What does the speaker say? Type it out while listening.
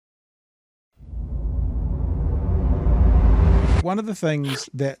one of the things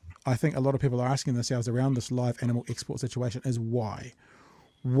that I think a lot of people are asking themselves around this live animal export situation is why?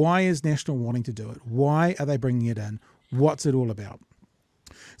 Why is National wanting to do it? Why are they bringing it in? What's it all about?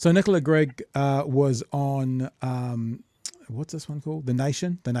 So Nicola Grigg was on, what's this one called? The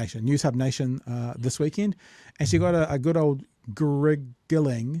Nation, Newshub Nation this weekend. And she got a good old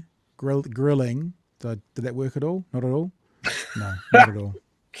grilling. Did that work at all? Not at all? No, not at all.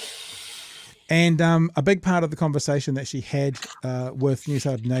 And a big part of the conversation that she had with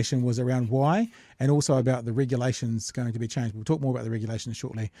Newshub Nation was around why, and also about the regulations going to be changed. We'll talk more about the regulations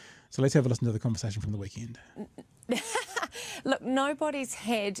shortly. So let's have a listen to the conversation from the weekend. Look, nobody's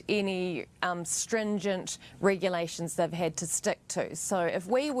had any stringent regulations they've had to stick to. So if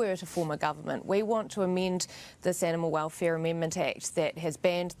we were to form a government, we want to amend this Animal Welfare Amendment Act that has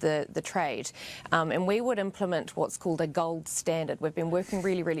banned the trade, and we would implement what's called a gold standard. We've been working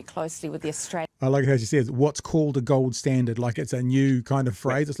really, really closely with the Australian... I like how she says, what's called a gold standard, like it's a new kind of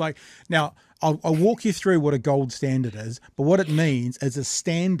phrase. It's like, now, I'll walk you through what a gold standard is, but what it means is a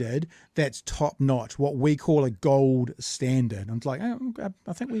standard that's top notch, what we call a gold standard. And it's like,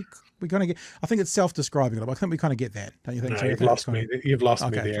 I think we kind of get, I think it's self-describing, but I think we kind of get that, don't you think? No, so you've lost me. You've lost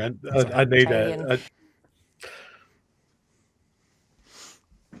me there. I need a...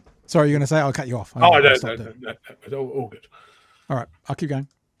 Sorry, you're going to say, I'll cut you off. No, all good. All right, I'll keep going.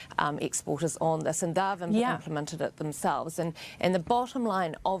 Exporters on this, and they've implemented it themselves. And the bottom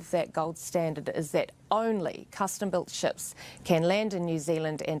line of that gold standard is that only custom-built ships can land in New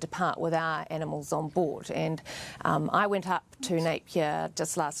Zealand and depart with our animals on board. And I went up to Napier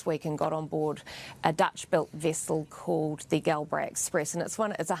just last week and got on board a Dutch-built vessel called the Galbra Express, and it's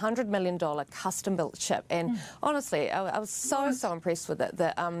a $100 million custom-built ship. And honestly, I was so impressed with it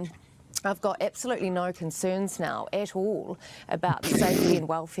that I've got absolutely no concerns now at all about the safety and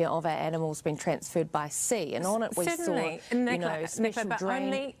welfare of our animals being transferred by sea. And on it we saw, special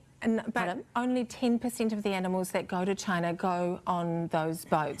drain... But only 10% of the animals that go to China go on those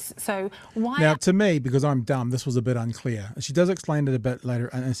boats. So why... Now, to me, because I'm dumb, this was a bit unclear. She does explain it a bit later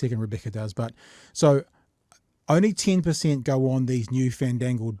in a second, Rebecca does. But so only 10% go on these new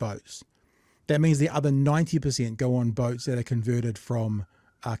fandangled boats. That means the other 90% go on boats that are converted from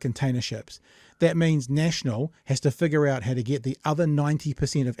container ships. That means National has to figure out how to get the other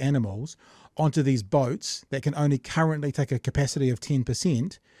 90% of animals onto these boats that can only currently take a capacity of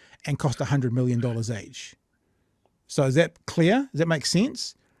 10% and cost $100 million each. So is that clear? Does that make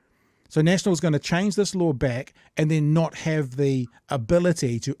sense? So National is going to change this law back and then not have the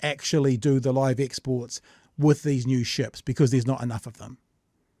ability to actually do the live exports with these new ships because there's not enough of them.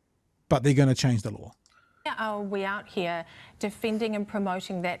 But they're going to change the law. Are we out here defending and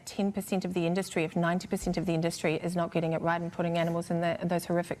promoting that 10% of the industry if 90% of the industry is not getting it right and putting animals in those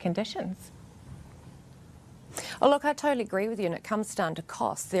horrific conditions? Oh, look, I totally agree with you, and it comes down to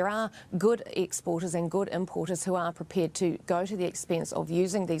cost. There are good exporters and good importers who are prepared to go to the expense of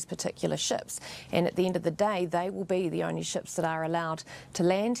using these particular ships, and at the end of the day, they will be the only ships that are allowed to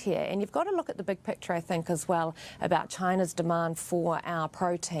land here. And you've got to look at the big picture, I think, as well, about China's demand for our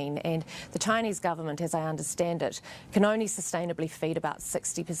protein. And the Chinese government, as I understand it, can only sustainably feed about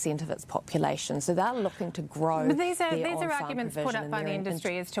 60% of its population. So they're looking to grow. But these are arguments put up by the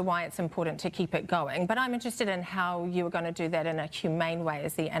industry as to why it's important to keep it going. But I'm interested in how you are going to do that in a humane way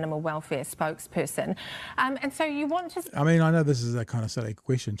as the animal welfare spokesperson. And so you want to... I mean, I know this is a kind of silly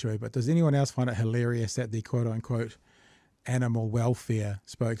question, Chewy, but does anyone else find it hilarious that the quote-unquote animal welfare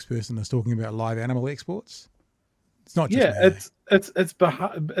spokesperson is talking about live animal exports? It's not just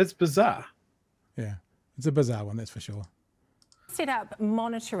it's bizarre. Yeah, it's a bizarre one, that's for sure. Set up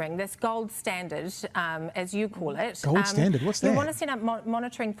monitoring, this gold standard, as you call it. Gold standard, what's that? You want to set up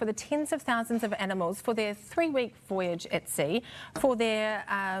monitoring for the tens of thousands of animals for their 3-week voyage at sea, for their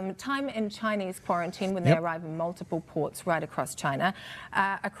time in Chinese quarantine when they arrive in multiple ports right across China,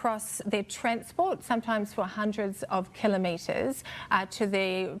 across their transport, sometimes for hundreds of kilometres, to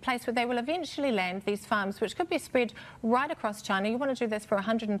the place where they will eventually land, these farms, which could be spread right across China. You want to do this for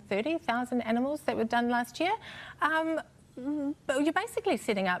 130,000 animals that were done last year. But you're basically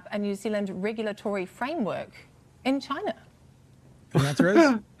setting up a New Zealand regulatory framework in China. The answer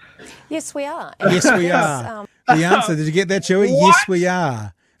is? Yes, we are. Yes, we are. The answer, did you get that, Chewy? What? Yes, we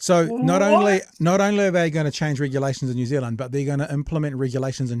are. So not only are they going to change regulations in New Zealand, but they're going to implement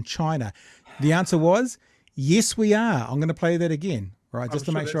regulations in China. The answer was, yes, we are. I'm going to play that again, right, just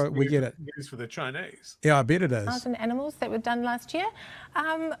to make sure we get it. News for the Chinese. Yeah, I bet it is. 1,000 animals that were done last year.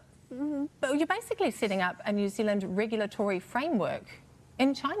 But you're basically setting up a New Zealand regulatory framework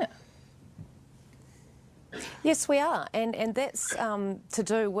in China. Yes, we are, and that's to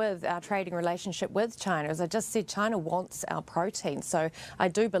do with our trading relationship with China. As I just said, China wants our protein, so I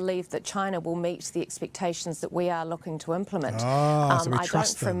do believe that China will meet the expectations that we are looking to implement. So we I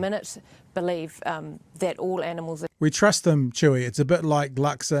trust don't for a them. minute believe that all animals are... We trust them, Chewy. It's a bit like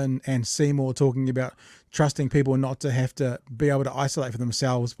Luxon and Seymour talking about trusting people not to have to be able to isolate for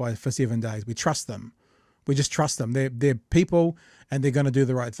themselves for 7 days. We trust them. We just trust them. They're people, and they're going to do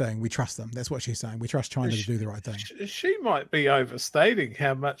the right thing. We trust them. That's what she's saying. We trust China to do the right thing. She might be overstating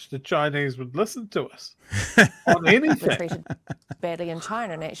how much the Chinese would listen to us on anything. treated badly in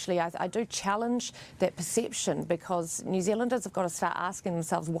China, and actually I do challenge that perception, because New Zealanders have got to start asking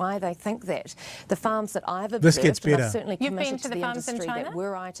themselves why they think that. The farms that I've observed, This gets and better. I've certainly You've been committed to the farms in industry China? that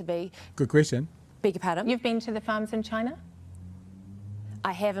were I to be... Good question. Beg your pardon? You've been to the farms in China?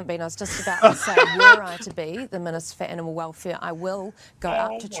 I haven't been. I was just about to say, were I to be the Minister for Animal Welfare, I will go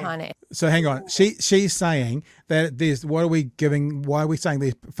up to China. So hang on. She's saying that why are we saying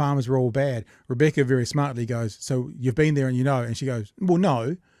these farmers are all bad? Rebecca very smartly goes, so you've been there and you know, and she goes, well,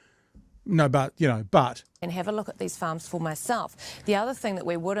 no, but. And have a look at these farms for myself. The other thing that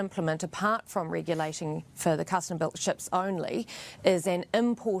we would implement, apart from regulating for the custom-built ships only, is an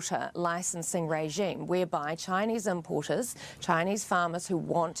importer licensing regime, whereby Chinese importers, Chinese farmers who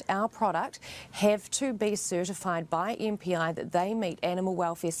want our product, have to be certified by MPI that they meet animal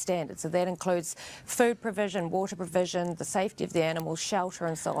welfare standards. So that includes food provision, water provision, the safety of the animals, shelter,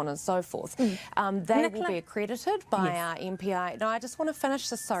 and so on and so forth. They will be accredited by our MPI. No, I just want to finish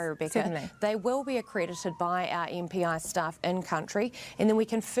this, sorry, Rebecca. Certainly. They will be accredited by our MPI staff in country, and then we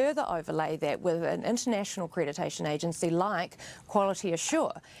can further overlay that with an international accreditation agency like Quality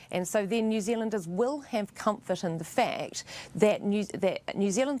Assure. And so then New Zealanders will have comfort in the fact that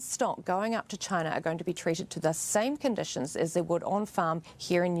New Zealand stock going up to China are going to be treated to the same conditions as they would on farm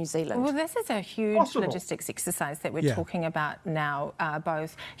here in New Zealand. Well, this is a huge logistics exercise that we're talking about now,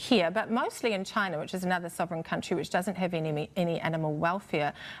 both here, but mostly in China, which is another sovereign country which doesn't have any animal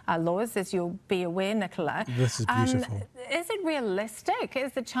welfare laws, as you'll be aware, Nicola. This is beautiful. Is it realistic?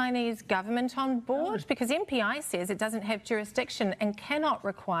 Is the Chinese government on board? Because MPI says it doesn't have jurisdiction and cannot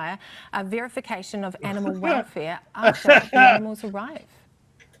require a verification of animal welfare after the animals arrive.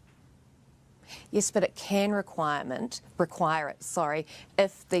 Yes, but it can require it,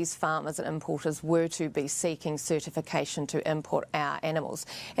 if these farmers and importers were to be seeking certification to import our animals.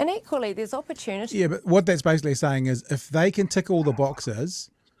 And equally, there's opportunity. Yeah, but what that's basically saying is if they can tick all the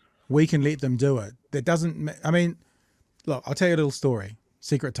boxes, we can let them do it. That doesn't, I mean, look, I'll tell you a little story.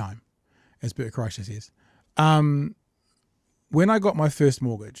 Secret time, as Bert Kreischer says. When I got my first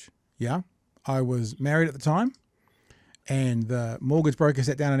mortgage, I was married at the time, and the mortgage broker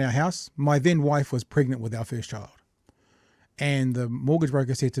sat down in our house. My then wife was pregnant with our first child. And the mortgage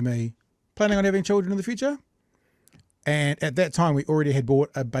broker said to me, planning on having children in the future? And at that time, we already had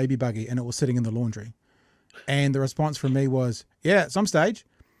bought a baby buggy and it was sitting in the laundry. And the response from me was, yeah, at some stage.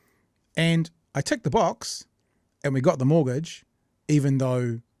 And I ticked the box and we got the mortgage, even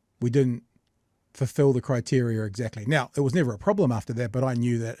though we didn't fulfill the criteria exactly. Now, it was never a problem after that, but I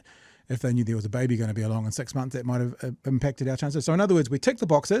knew that if they knew there was a baby going to be along in 6 months, that might have impacted our chances. So in other words, we ticked the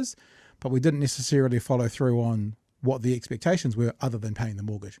boxes, but we didn't necessarily follow through on what the expectations were other than paying the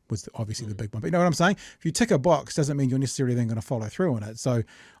mortgage was obviously the big one. But you know what I'm saying? If you tick a box, doesn't mean you're necessarily then going to follow through on it. So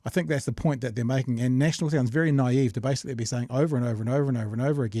I think that's the point that they're making. And National sounds very naive to basically be saying over and over and over and over and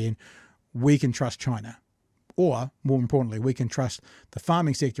over again, we can trust China. Or, more importantly, we can trust the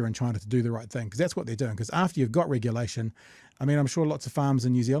farming sector in China to do the right thing, because that's what they're doing. Because after you've got regulation, I mean, I'm sure lots of farms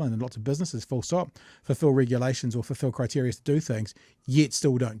in New Zealand and lots of businesses, full stop, fulfill regulations or fulfill criteria to do things, yet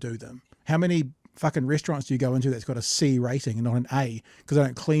still don't do them. How many fucking restaurants do you go into that's got a C rating and not an A because they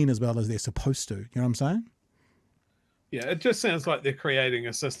don't clean as well as they're supposed to? You know what I'm saying? Yeah, it just sounds like they're creating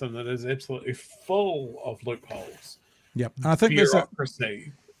a system that is absolutely full of loopholes. Yep. And I think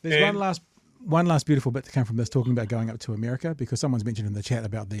bureaucracy. There's one last beautiful bit to come from this, talking about going up to America, because someone's mentioned in the chat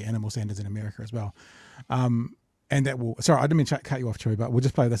about the animal standards in America as well. And that will, sorry, I didn't mean to cut you off, Troy, but we'll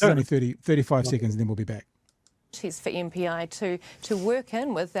just play this. It's only 35 seconds and then we'll be back. For MPI to work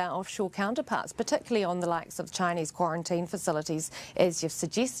in with our offshore counterparts, particularly on the likes of Chinese quarantine facilities, as you've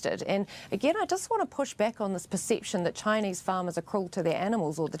suggested. And again, I just want to push back on this perception that Chinese farmers are cruel to their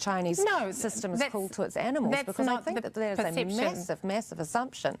animals, or the Chinese system is cruel to its animals, because I think that there's a massive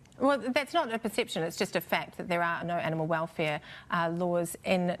assumption. Well, that's not a perception, it's just a fact that there are no animal welfare laws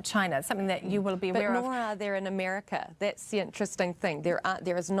in China. It's something that you will be aware of. But nor are there in America. That's the interesting thing. There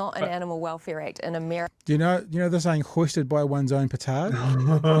is not an Animal Welfare Act in America. Do you know the saying, hoisted by one's own petard?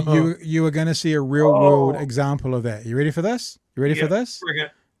 you are going to see a real world example of that. You ready for this? You ready for this?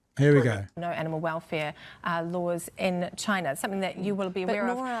 Here we go. No animal welfare laws in China, something that you will be aware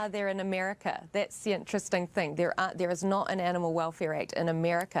but of. nor are there in America. That's the interesting thing. There is not an Animal Welfare Act in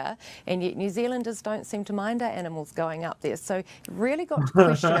America, and yet New Zealanders don't seem to mind our animals going up there. So you've really got to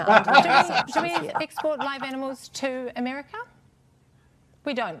question our underlying Do we export live animals to America?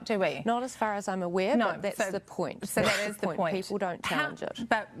 We don't, do we? Not as far as I'm aware, No, but that's the point. So that is the point. People don't challenge it.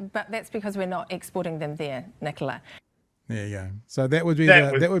 But that's because we're not exporting them there, Nicola. There you go. So that would be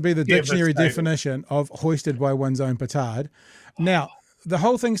the dictionary devastating definition of hoisted by one's own petard. Now, the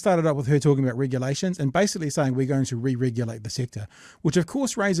whole thing started up with her talking about regulations and basically saying we're going to re-regulate the sector, which of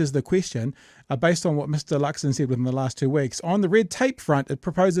course raises the question, based on what Mr. Luxon said within the last 2 weeks. On the red tape front, it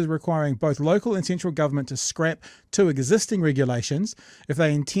proposes requiring both local and central government to scrap 2 existing regulations if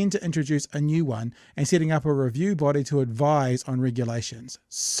they intend to introduce a new one, and setting up a review body to advise on regulations.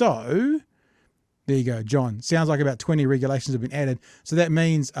 So there you go, John. Sounds like about 20 regulations have been added. So that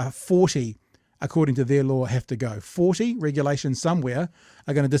means 40, according to their law, have to go. 40 regulations somewhere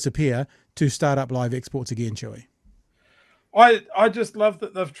are going to disappear to start up live exports again, Chewy. I just love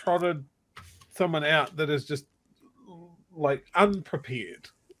that they've trotted someone out that is just like unprepared.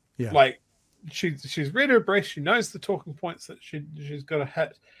 Yeah. Like she's read her breast, she knows the talking points that she's got to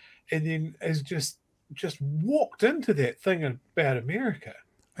hit, and then has just walked into that thing about America.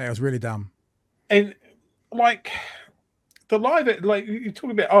 It was really dumb. And like the live, like you're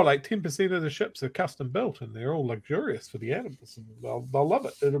talking about, like 10% of the ships are custom built and they're all luxurious for the animals, and they'll love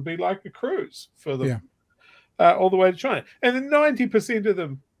it. It'll be like a cruise for them, all the way to China. And then 90% of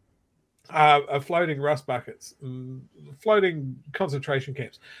them are floating rust buckets, floating concentration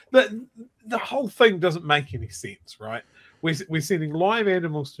camps. The whole thing doesn't make any sense, right? We're sending live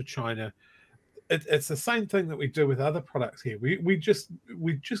animals to China. It's the same thing that we do with other products here. We just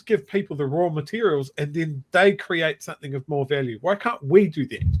give people the raw materials and then they create something of more value. Why can't we do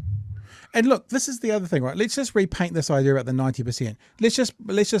that? And look, this is the other thing, right? Let's just repaint this idea about the 90%. Let's just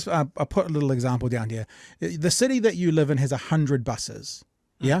put a little example down here. The city that you live in has 100 buses.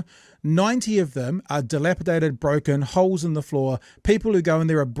 Yeah, 90 of them are dilapidated, broken, holes in the floor. People who go in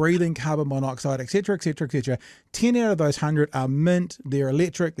there are breathing carbon monoxide, etc., etc., etc. 10 out of those 100 are mint. They're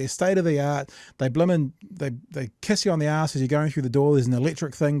electric. They're state of the art. They kiss you on the ass as you're going through the door. There's an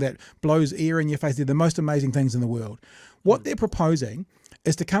electric thing that blows air in your face. They're the most amazing things in the world. What they're proposing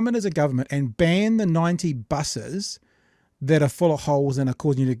is to come in as a government and ban the 90 buses that are full of holes and are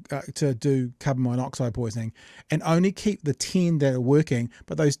causing you to do carbon monoxide poisoning, and only keep the 10 that are working.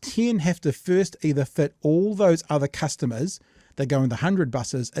 But those 10 have to first either fit all those other customers that go in the 100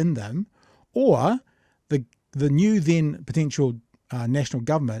 buses in them, or the new then potential national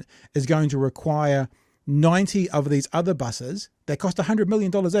government is going to require 90 of these other buses that cost $100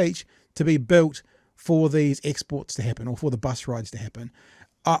 million each to be built for these exports to happen, or for the bus rides to happen.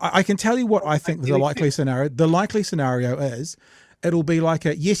 I can tell you what I think the likely scenario. The likely scenario is it'll be like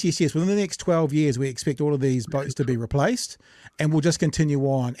a yes. Within the next 12 years, we expect all of these boats to be replaced, and we'll just continue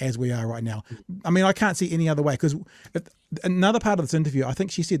on as we are right now. I mean, I can't see any other way, because another part of this interview, I think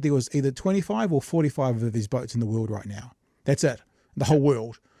she said there was either 25 or 45 of these boats in the world right now. That's it, the whole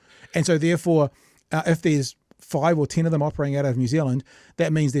world. And so therefore, if there's 5 or 10 of them operating out of New Zealand,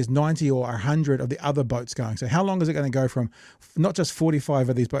 that means there's 90 or 100 of the other boats going. So how long is it going to go from not just 45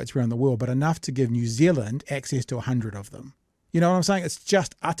 of these boats around the world, but enough to give New Zealand access to 100 of them? You know what I'm saying? It's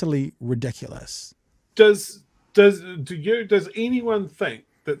just utterly ridiculous. Does anyone think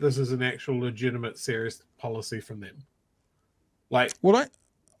that this is an actual legitimate, serious policy from them? Like, well,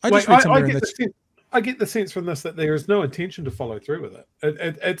 I just read somewhere in the I get the sense from this that there is no intention to follow through with it.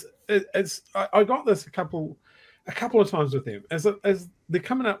 I got this a couple of times with them as they're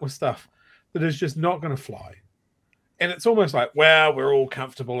coming up with stuff that is just not going to fly, and it's almost like, well, we're all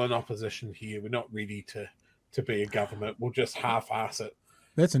comfortable in opposition here. We're not ready to be a government. We'll just half-ass it.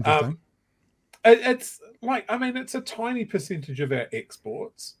 That's interesting. It's like, I mean, it's a tiny percentage of our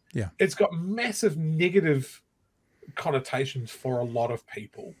exports. Yeah, it's got massive negative connotations for a lot of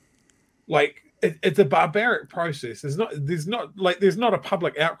people. Like, it's a barbaric process. There's not a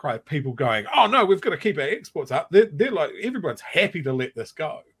public outcry of people going, oh no, we've got to keep our exports up. They're like, everyone's happy to let this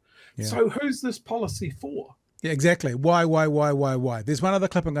go. Yeah. So who's this policy for? Yeah, exactly. Why? There's one other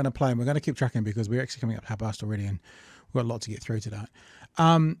clip I'm going to play, and we're going to keep tracking because we're actually coming up half-past already, and we've got a lot to get through today.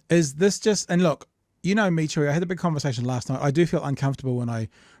 Is this just, and look, you know me, Chewy, I had a big conversation last night. I do feel uncomfortable when I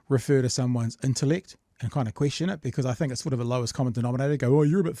refer to someone's intellect and kind of question it, because I think it's sort of a lowest common denominator. Go, oh,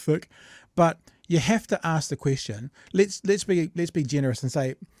 you're a bit thick. But you have to ask the question. Let's be generous and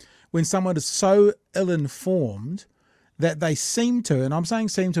say, when someone is so ill-informed that they seem to, and I'm saying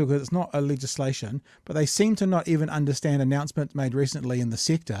seem to because it's not a legislation, but they seem to not even understand announcements made recently in the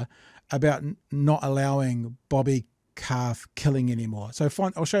sector about not allowing bobby calf killing anymore. So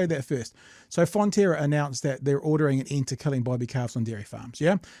I'll show you that first. So Fonterra announced that they're ordering an end to killing bobby calves on dairy farms.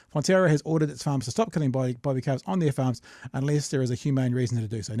 Yeah, Fonterra has ordered its farms to stop killing bobby calves on their farms unless there is a humane reason to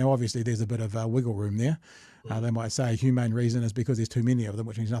do so. Now, obviously, there's a bit of wiggle room there. They might say a humane reason is because there's too many of them,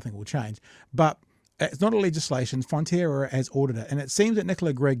 which means nothing will change. But it's not a legislation. Fonterra has ordered it, and it seems that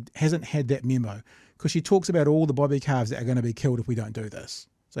Nicola Grigg hasn't had that memo because she talks about all the bobby calves that are going to be killed if we don't do this.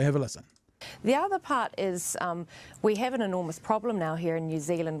 So have a listen. The other part is we have an enormous problem now here in New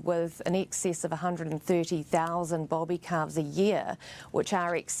Zealand with an excess of 130,000 bobby calves a year, which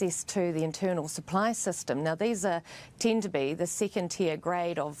are excess to the internal supply system. Now, these tend to be the second-tier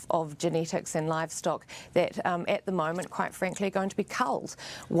grade of genetics and livestock that, at the moment, quite frankly, are going to be culled.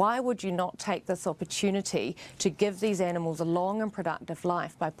 Why would you not take this opportunity to give these animals a long and productive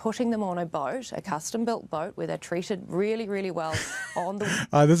life by putting them on a boat, a custom-built boat, where they're treated really, really well on the...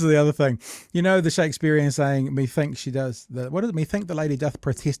 This is the other thing. You know the Shakespearean saying, "Methinks she does what is it? Methinks the lady doth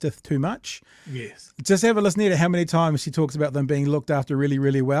protesteth too much." Yes. Just have a listen to how many times she talks about them being looked after really,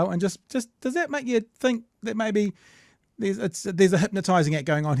 really well, and just does that make you think that maybe there's a hypnotising act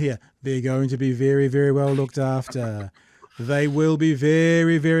going on here? They're going to be very, very well looked after. They will be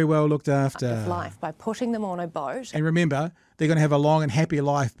very, very well looked after. Life by putting them on a boat. And remember, they're going to have a long and happy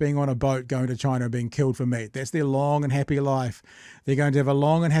life being on a boat going to China and being killed for meat. That's their long and happy life. They're going to have a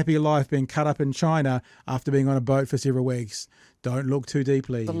long and happy life being cut up in China after being on a boat for several weeks. Don't look too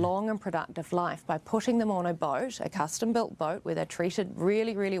deeply. The long and productive life by putting them on a boat, a custom-built boat, where they're treated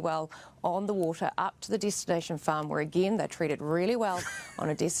really, really well on the water up to the destination farm, where again they're treated really well on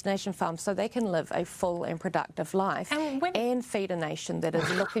a destination farm so they can live a full and productive life and feed a nation that is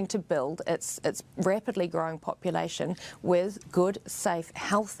looking to build its rapidly growing population with good, safe,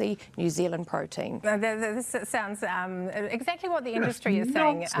 healthy New Zealand protein. This sounds exactly what the industry is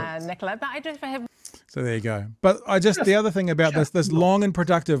saying, Nicola, but I just have... So there you go. But the other thing about this long and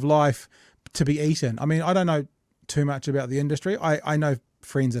productive life to be eaten. I mean, I don't know too much about the industry. I know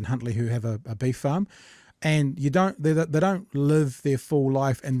friends in Huntley who have a beef farm, and they don't live their full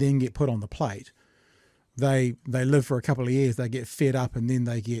life and then get put on the plate. They live for a couple of years, they get fed up, and then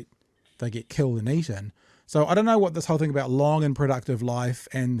they get killed and eaten. So I don't know what this whole thing about long and productive life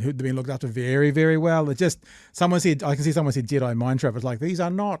and who'd been looked after very, very well. It just I can see someone said Jedi mind trap. It's like these are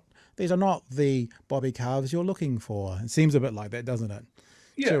not the bobby calves you're looking for. It seems a bit like that, doesn't it?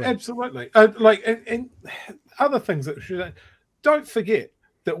 Yeah, sure. Absolutely. And other things that should don't forget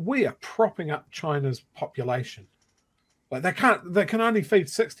that we are propping up China's population. Like they can only feed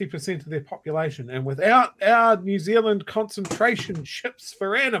 60% of their population, and without our New Zealand concentration ships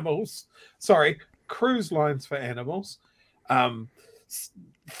for animals, cruise lines for animals, 40%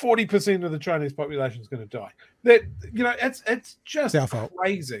 of the Chinese population is going to die. That it's just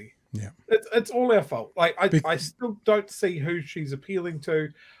crazy. Yeah, it's all our fault. Like I still don't see who she's appealing to.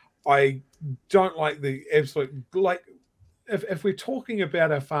 I don't like the absolute if we're talking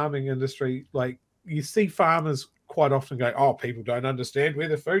about our farming industry, like you see farmers quite often go, "Oh, people don't understand where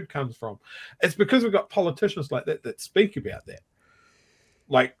the food comes from." It's because we've got politicians like that speak about that.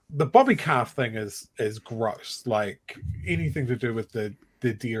 Like the bobby calf thing is gross. Like anything to do with the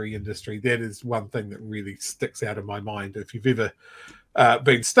dairy industry, that is one thing that really sticks out of my mind. If you've ever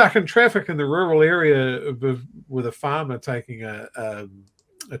been stuck in traffic in the rural area with a farmer taking a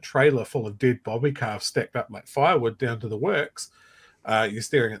trailer full of dead bobby calves stacked up like firewood down to the works, you're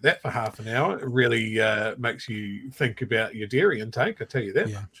staring at that for half an hour. It really makes you think about your dairy intake, I tell you that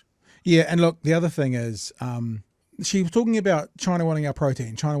much. Yeah, and look, the other thing is she was talking about China wanting our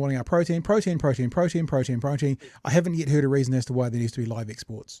protein. China wanting our protein. I haven't yet heard a reason as to why there needs to be live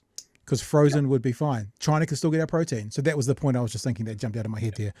exports. Because frozen would be fine. China can still get our protein. So that was the point I was just thinking that jumped out of my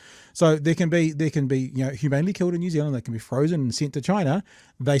head there. So they can be humanely killed in New Zealand. They can be frozen and sent to China.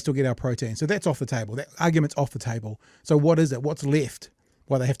 They still get our protein. So that's off the table. That argument's off the table. So what is it? What's left?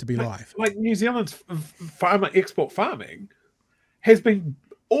 Why they have to be live? Like New Zealand's export farming has been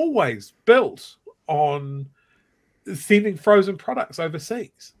always built on sending frozen products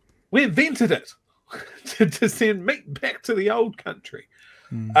overseas. We invented it to send meat back to the old country.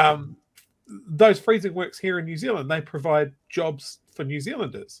 Those freezing works here in New Zealand, they provide jobs for New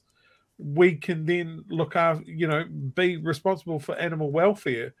Zealanders. We can then look after, be responsible for animal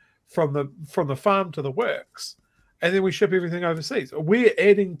welfare from the farm to the works, and then we ship everything overseas. We're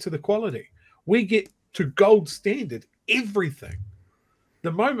adding to the quality. We get to gold standard everything.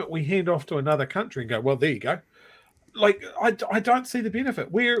 The moment we hand off to another country and go, well, there you go. Like I don't see the benefit.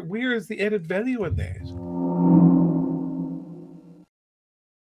 Where is the added value in that?